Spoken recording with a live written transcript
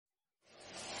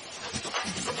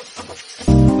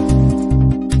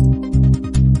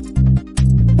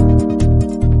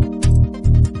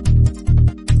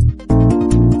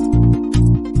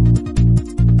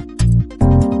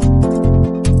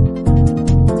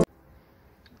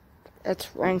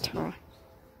It's winter.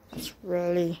 It's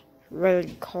really,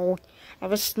 really cold. It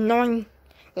was snowing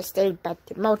yesterday, but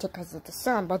it melted because of the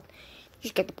sun, but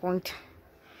you get the point.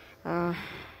 Oh,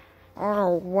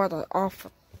 what an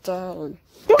awful day.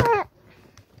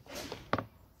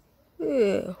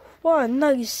 Ew, what a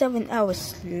 97-hour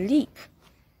sleep.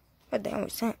 What the hell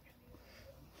was that?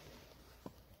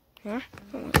 Huh?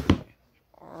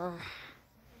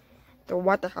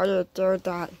 What the hell you do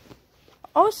that?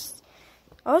 I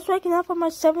was waking up from my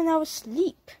 7-hour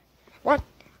sleep. What?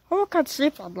 I can't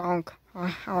sleep that long.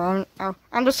 I'm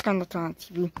just gonna turn on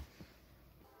TV.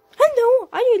 Hello,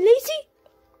 are you lazy?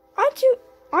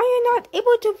 Are you not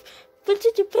able to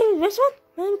visit your favorite restaurant?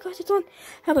 Maybe because you don't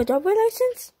have a driver's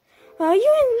license? You're in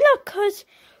luck, cause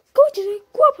go to the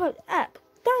Grub app.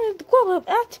 Download the Grub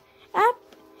app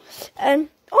and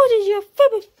order your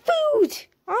favorite food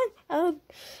on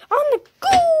the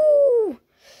go.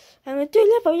 And we'll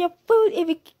deliver your food if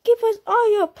you give us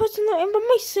all your personal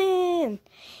information.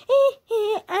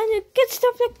 And you get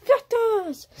stuff like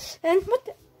gratis and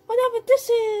whatever this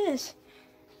is.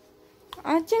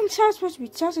 I think it's supposed to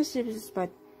be social services, but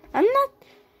I'm not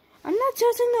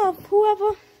certain of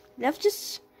whoever left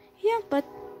this here, but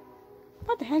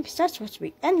what the heck is that supposed to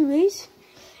be? Anyways,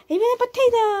 even a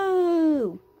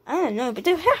potato. I don't know, but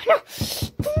I'm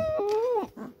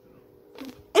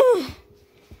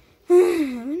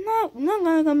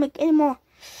not gonna make any more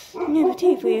new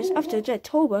potato videos after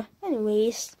October.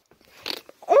 Anyways,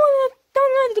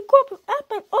 download the Grub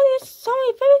app and order some of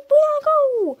your favorite food on the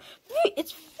go. Free,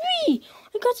 it's free.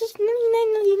 Because it's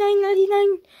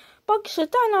 $99.99 a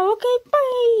download. Okay,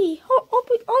 bye.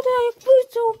 Order your food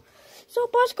so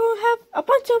boss gonna have a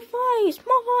bunch of fries,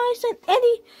 more fries than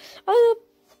any other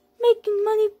making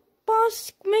money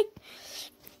boss make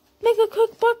a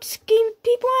quick buck scheme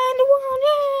people in the world.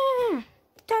 Yeah.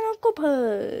 Download Grub.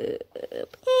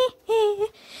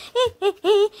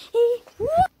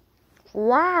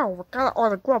 Wow, we got all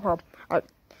the Grub.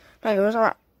 Anyways,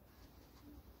 alright.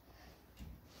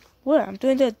 Well, I'm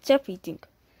doing the Jeffy thing.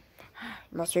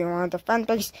 Must be one of the fan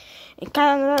base in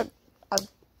Canada.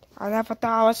 I never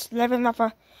thought I was living off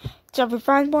a Jeffy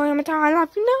fanboy in my entire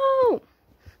life. No!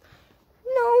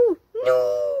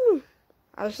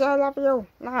 I still love you.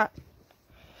 Not.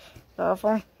 Your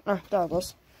phone. Oh, there it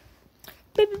is.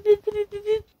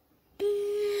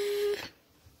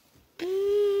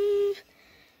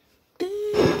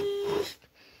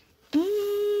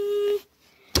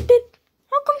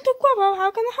 Welcome to Grub.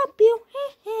 How can I help you?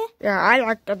 Yeah, I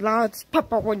like a large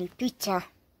pepperoni pizza.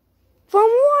 From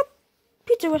what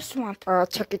pizza restaurant?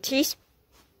 Chuck E. Cheese.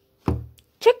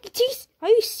 Chuck E. Cheese? Are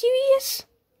you serious?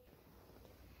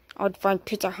 I'd find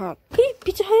Pizza Hut. Okay,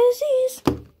 Pizza Hut is.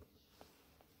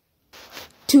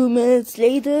 2 minutes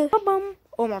later.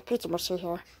 Oh, my pizza must be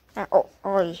here.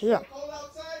 It's here.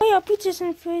 Oh, yeah, pizza's in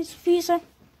the freezer.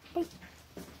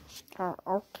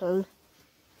 Okay.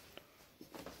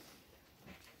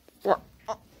 What?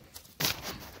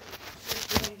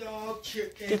 Chicken dog,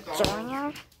 chicken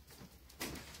dog.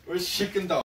 Where's chicken dog?